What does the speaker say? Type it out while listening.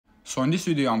So in this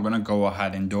video, I'm gonna go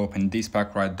ahead and open this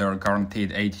pack right there,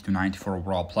 guaranteed 80 to 94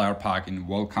 overall player pack in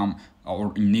welcome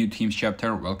or in new teams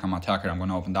chapter, welcome attacker. I'm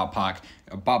gonna open that pack.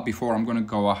 But before, I'm gonna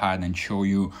go ahead and show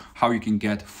you how you can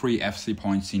get free FC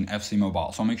points in FC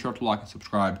Mobile. So make sure to like and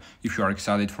subscribe if you are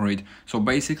excited for it. So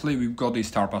basically, we've got this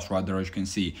star pass right there, as you can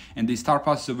see, and this star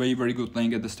pass is a very good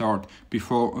link at the start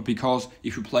because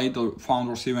if you played the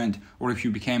founders event or if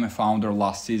you became a founder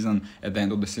last season, at the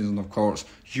end of the season, of course,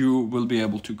 you will be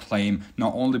able to claim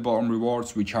not only bottom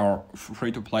rewards, which are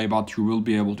free to play, but you will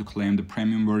be able to claim the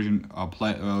premium version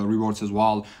rewards as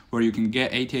well, where you can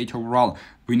get 88 overall.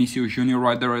 Vinicius Junior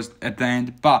right there at the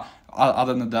end, but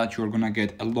other than that, you're gonna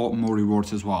get a lot more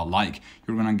rewards as well. Like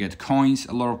you're gonna get coins,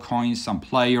 a lot of coins, some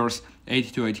players,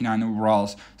 80 to 89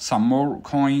 overalls, some more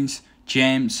coins,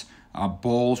 gems,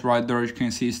 balls right there, you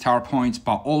can see star points,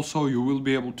 but also you will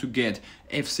be able to get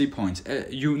FC points.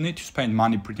 You need to spend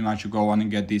money pretty much to go on and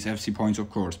get these FC points, of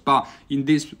course, but in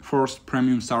this first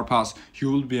premium star pass you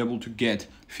will be able to get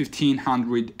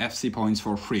 1500 FC points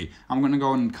for free. I'm gonna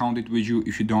go and count it with you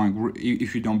if you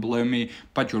don't believe me,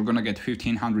 but you're gonna get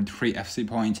 1500 free FC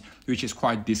points, which is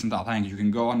quite decent. I think you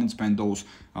can go on and spend those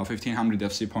 1500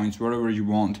 FC points wherever you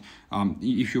want.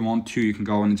 If you want to, you can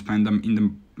go on and spend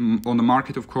them on the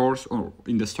market, of course, or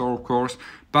in the store, of course,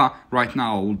 but right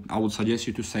now I would suggest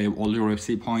you to save all your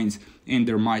FC points, and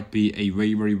there might be a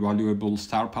very valuable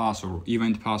star pass or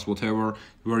event pass, whatever,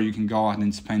 where you can go ahead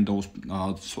and spend those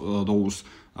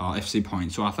FC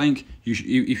points. So I think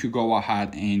if you go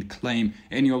ahead and claim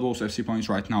any of those FC points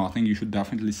right now, I think you should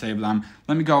definitely save them.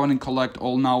 Let me go ahead and collect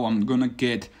all now. I'm gonna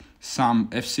get some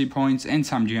FC points and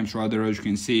some gems right there, as you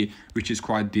can see, which is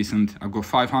quite decent. I've got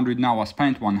 500 now. I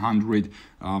spent 100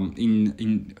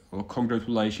 in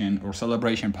congratulation or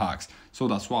celebration packs, so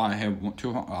that's why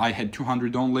I had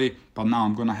 200 only, but now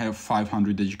I'm gonna have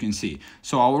 500, as you can see.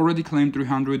 So I already claimed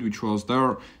 300, which was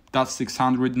there. That's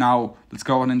 600 now. Let's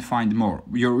go ahead and find more.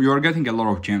 You're getting a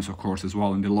lot of gems, of course, as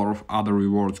well, and a lot of other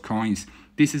rewards, coins.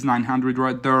 This is 900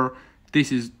 right there.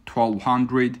 This is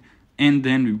 1200. And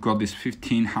then we've got this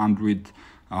 1500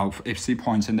 of FC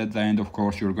points, and at the end, of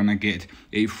course, you're gonna get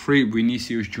a free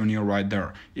Vinicius Junior right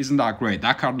there. Isn't that great?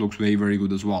 That card looks very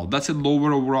good as well. That's a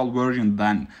lower overall version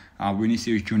than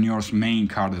Vinicius Junior's main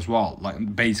card as well,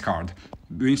 like base card.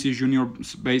 Vinicius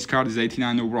Junior's base card is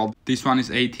 89 overall. This one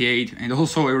is 88, and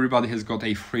also everybody has got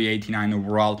a free 89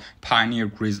 overall Pioneer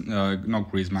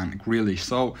Grealish.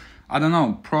 So I don't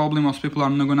know, probably most people are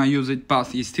not gonna use it,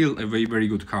 but it's still a very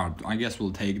good card. I guess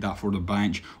we'll take that for the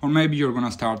bench, or maybe you're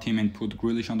gonna start him and put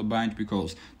Grealish on the bench,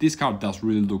 because this card does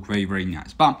really look very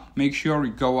nice. But make sure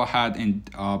you go ahead and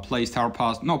play star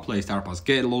pass,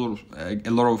 get a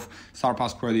lot of star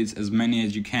pass credits, as many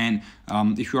as you can.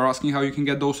 If you're asking how you can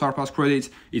get those star pass credits,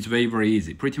 it's very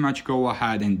easy. Pretty much go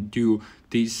ahead and do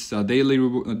these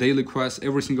daily quests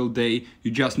every single day.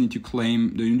 You just need to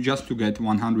claim, just to get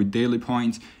 100 daily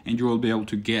points, and you will be able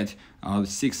to get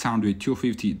 600,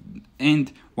 250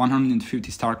 and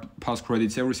 150 star pass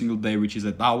credits every single day, which is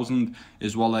 1000,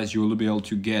 as well as you will be able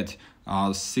to get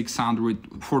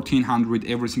 600, 1400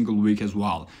 every single week as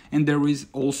well. And there is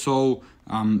also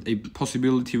a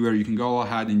possibility where you can go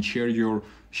ahead and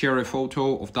share a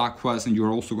photo of that quest, and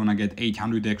you're also gonna get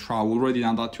 800 extra. I've already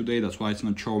done that today, that's why it's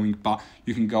not showing, but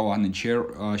you can go ahead and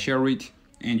share it,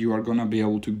 and you are gonna be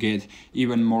able to get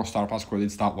even more star pass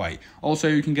credits that way. Also,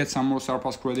 you can get some more star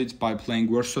pass credits by playing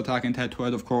versus attack and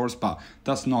head-to-head, of course, but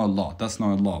that's not a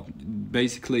lot.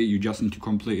 Basically, you just need to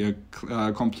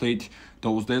complete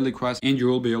those daily quests, and you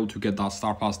will be able to get that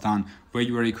star pass done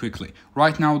very quickly.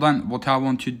 Right now then, what I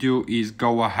want to do is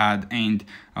go ahead and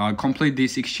complete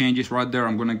these exchanges right there.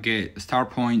 I'm gonna get star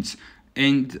points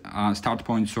and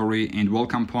and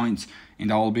welcome points,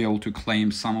 and I will be able to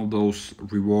claim some of those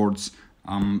rewards,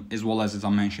 as well as I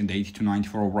mentioned, the 80 to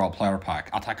 94 overall player pack,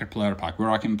 attacker player pack,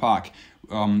 where I can pack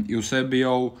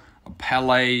Eusebio,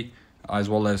 Pele, as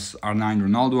well as R9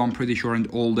 Ronaldo, I'm pretty sure, and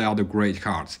all the other great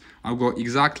cards. I've got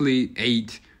exactly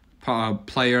 8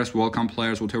 players, welcome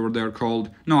players, whatever they're called.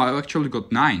 No, I've actually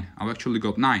got 9.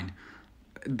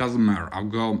 It doesn't matter. I've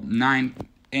got 9,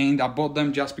 and I bought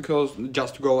them just to go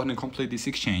ahead and complete these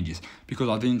exchanges, because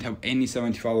I didn't have any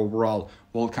 75 overall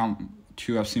welcome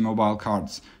to FC Mobile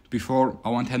cards. Before, I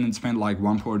went ahead and spent like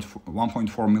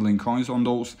 1.4 million coins on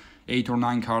those 8 or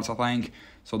 9 cards, I think.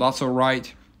 So that's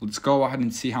alright. Let's go ahead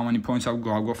and see how many points I've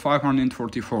got. I've got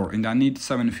 544, and I need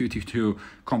 750 to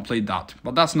complete that.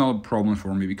 But that's not a problem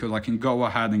for me, because I can go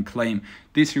ahead and claim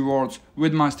these rewards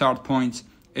with my start points.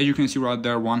 As you can see right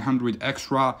there, 100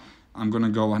 extra, I'm gonna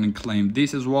go ahead and claim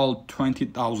this as well,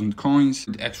 20,000 coins,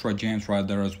 extra gems right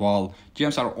there as well.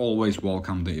 Gems are always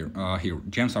welcome there. Here,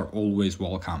 gems are always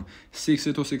welcome.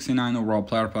 60 to 69 overall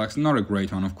player packs, not a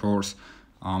great one, of course.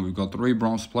 We've got 3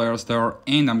 bronze players there,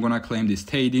 and I'm gonna claim the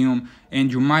stadium.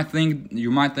 And you might think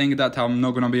that I'm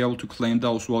not gonna be able to claim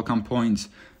those welcome points.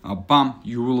 But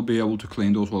you will be able to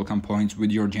claim those welcome points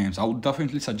with your gems. I would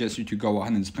definitely suggest you to go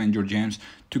ahead and spend your gems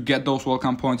to get those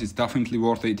welcome points. It's definitely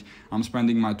worth it. I'm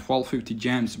spending my 1250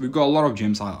 gems. We've got a lot of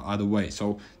gems either way,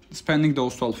 so spending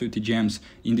those 1250 gems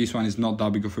in this one is not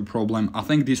that big of a problem. I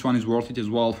think this one is worth it as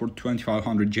well for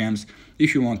 2500 gems.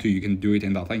 If you want to, you can do it,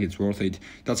 and I think it's worth it.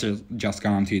 That's a just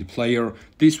guaranteed player.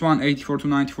 This one, 84 to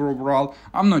 94 overall.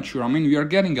 I'm not sure. I mean, we are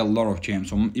getting a lot of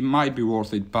gems, so it might be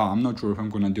worth it, but I'm not sure if I'm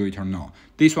gonna do it or not.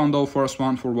 This one though, first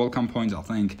one for welcome points, I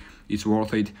think it's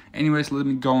worth it. Anyways, let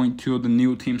me go into the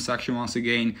new team section once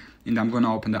again, and I'm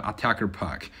gonna open the attacker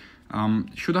pack.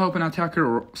 Should I open attacker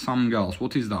or something else?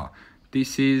 What is that?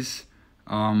 This is,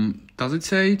 does it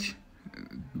say it?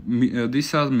 This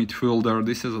says midfielder,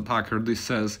 this says attacker, this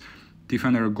says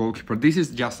defender, goalkeeper. This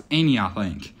is just any, I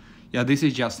think. Yeah, this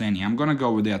is just any. I'm gonna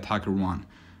go with the attacker one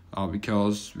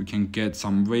because we can get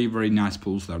some very nice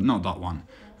pulls there. Not that one.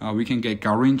 We can get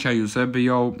Garrincha,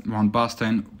 Eusebio, Van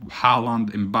Basten,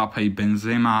 Haaland, Mbappe,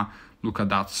 Benzema. Look at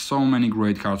that, so many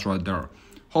great cards right there.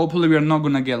 Hopefully we're not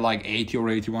gonna get like 80 or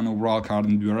 81 overall card,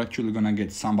 and we're actually gonna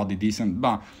get somebody decent,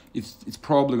 but it's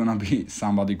probably gonna be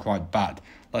somebody quite bad.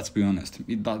 Let's be honest,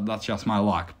 that's just my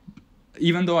luck.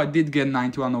 Even though I did get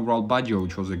 91 overall Baggio,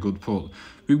 which was a good pull.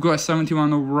 We've got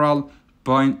 71 overall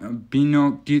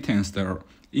Bino Gittens there,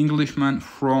 Englishman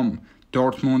from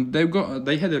Dortmund.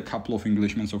 They had a couple of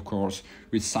Englishmen, of course,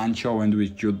 with Sancho and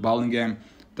with Jude Bellingham.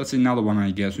 That's another one,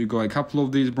 I guess. We got a couple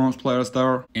of these bronze players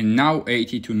there. And now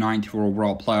 80 to 94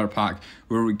 overall player pack,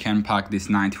 where we can pack this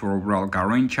 94 overall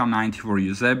Garrincha, 94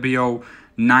 Eusebio,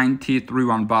 93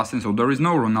 Van Basten. So there is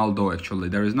no Ronaldo actually.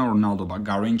 There is no Ronaldo, but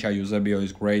Garrincha, Eusebio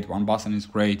is great. Van Basten is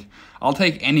great. I'll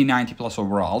take any 90 plus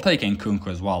overall. I'll take Nkunku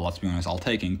as well, let's be honest. I'll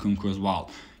take Nkunku as well.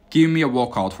 Give me a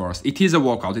walkout first. It is a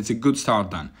walkout. It's a good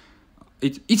start then.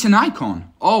 It's an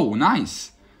icon. Oh,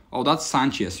 nice. Oh, that's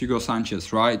Sanchez. Hugo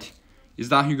Sanchez, right? Is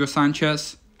that Hugo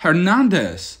Sanchez?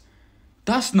 Hernandez.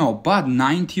 That's not bad.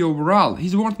 90 overall.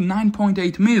 He's worth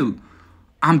 9.8 mil.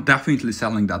 I'm definitely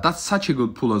selling that. That's such a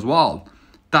good pull as well.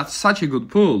 That's such a good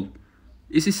pull.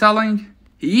 Is he selling?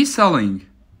 He is selling.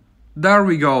 There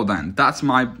we go then. That's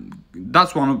the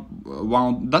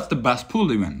best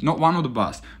pull even. Not one of the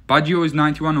best. Baggio is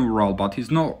 91 overall, but he's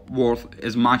not worth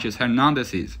as much as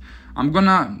Hernandez is. I'm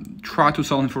gonna try to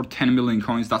sell him for 10 million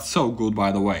coins. That's so good,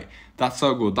 by the way. That's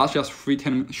so good. That's just free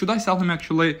 10. Should I sell him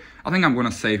actually? I think I'm gonna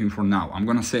save him for now. I'm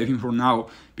gonna save him for now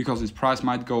because his price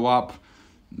might go up.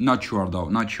 Not sure though,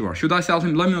 not sure. Should I sell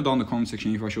him? Let me know down in the comment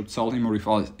section if I should sell him or if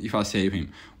I save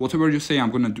him. Whatever you say,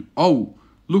 I'm gonna do. Oh,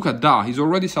 look at that. He's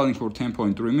already selling for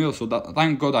 10.3 mil, so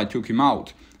thank God I took him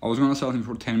out. I was gonna sell him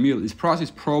for 10 mil. His price is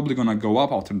probably gonna go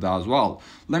up after that as well.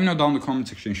 Let me know down in the comment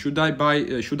section. Should I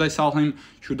sell him?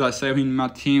 Should I save him in my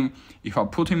team? If I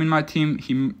put him in my team,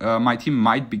 my team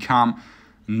might become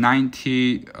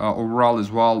 90 overall as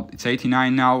well. It's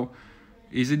 89 now.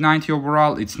 Is it 90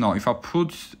 overall? It's not. If I put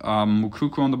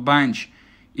Moukoko on the bench,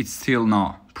 it's still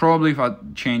not. Probably if I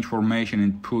change formation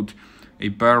and put a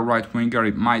better right winger,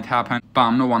 it might happen, but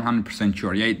I'm not 100%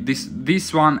 sure. Yeah,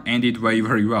 this one ended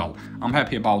very well. I'm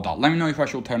happy about that. Let me know if I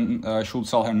should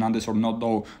sell Hernandez or not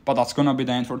though. But that's gonna be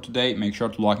the end for today. Make sure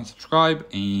to like and subscribe,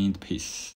 and peace.